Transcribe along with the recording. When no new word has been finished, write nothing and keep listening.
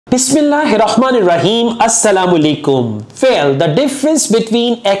Bismillahirrahmanirrahim. Assalamu alaikum. Well, the difference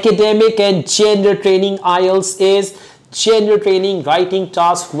between academic and general training IELTS is general training writing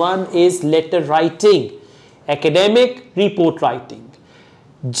task 1 is letter writing, academic report writing.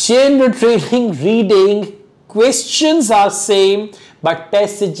 General training reading questions are same but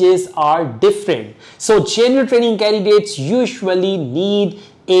passages are different. So general training candidates usually need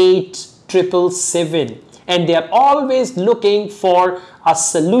 8,777 and they are always looking for a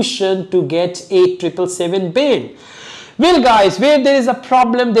solution to get 8,777 band. Well guys, where there is a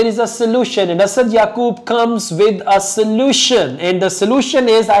problem, there is a solution, and Asad Yaqub comes with a solution, and the solution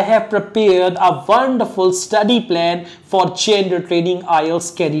is I have prepared a wonderful study plan for general training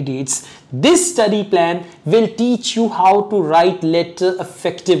IELTS candidates. This study plan will teach you how to write letter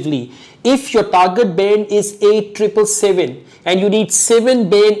effectively. If your target band is 8,777 and you need 7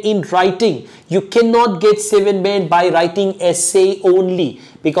 band in writing, you cannot get 7 band by writing essay only,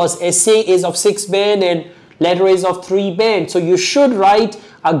 because essay is of 6 band and letter is of 3 band. So you should write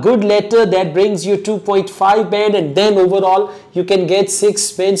a good letter that brings you 2.5 band, and then overall you can get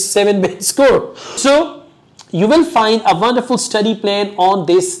 6 band, 7 band score. So you will find a wonderful study plan on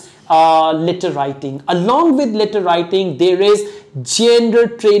this letter writing. Along with letter writing, there is general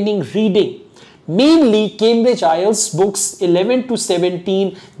training reading. Mainly Cambridge IELTS books 11 to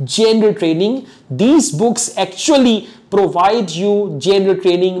 17 general training. These books actually provide you general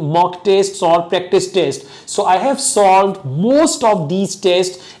training mock tests or practice tests. So I have solved most of these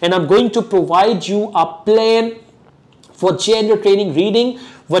tests and I'm going to provide you a plan for general training reading.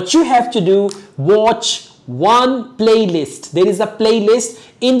 What you have to do, watch one playlist. There is a playlist.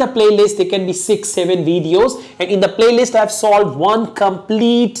 In the playlist there can be 6-7 videos, and in the playlist I have solved one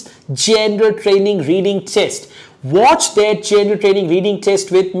complete general training reading test. Watch that general training reading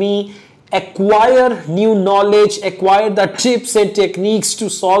test with me, acquire new knowledge, acquire the tips and techniques to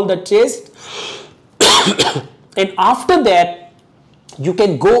solve the test and after that you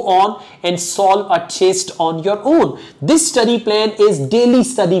can go on and solve a test on your own. This study plan is daily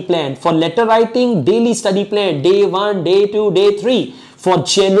study plan. For letter writing, daily study plan, day 1, day 2, day 3. For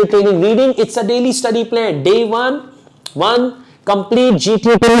general training reading, it's a daily study plan. Day 1, complete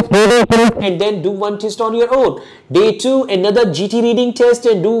GT test and then do one test on your own. Day 2, another GT reading test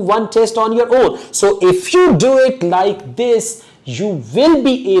and do one test on your own. So if you do it like this, you will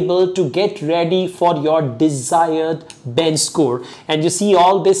be able to get ready for your desired band score. And you see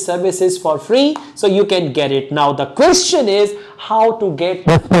all this services for free, so you can get it. Now the question is how to get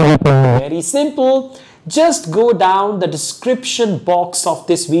this study plan. Very simple. Just go down the description box of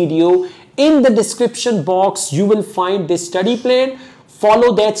this video. In the description box you will find this study plan.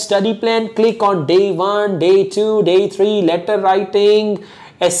 Follow that study plan. Click on day 1, day 2, day 3, letter writing.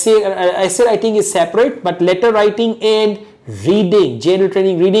 Essay writing is separate, but letter writing and reading, general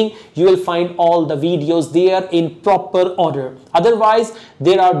training reading, you will find all the videos there in proper order. Otherwise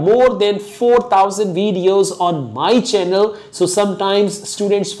there are more than 4,000 videos on my channel, so sometimes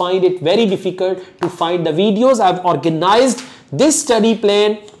students find it very difficult to find the videos. I've organized this study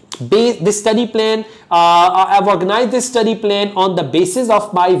plan. I've organized this study plan on the basis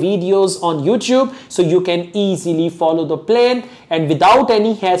of my videos on YouTube, so you can easily follow the plan and without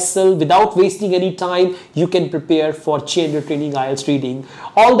any hassle, without wasting any time, you can prepare for general training IELTS reading.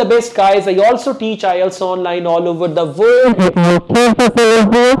 All the best guys. I also teach IELTS online all over the world.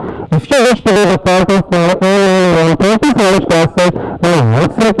 If you wish to be a part of my online classes,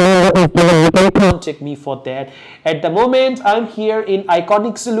 you can contact me for that. At the moment, I'm here in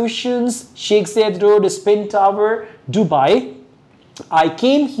Iconic Solutions, Sheikh Zayed Road, Spin Tower, Dubai. I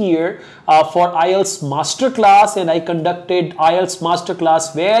came here for IELTS Masterclass and I conducted IELTS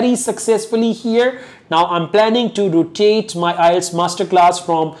Masterclass very successfully here. Now I'm planning to rotate my IELTS Masterclass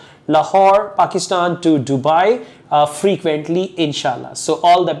from Lahore, Pakistan to Dubai frequently, inshallah. So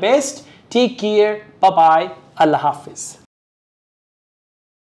all the best. Take care. Bye-bye. Allah Hafiz.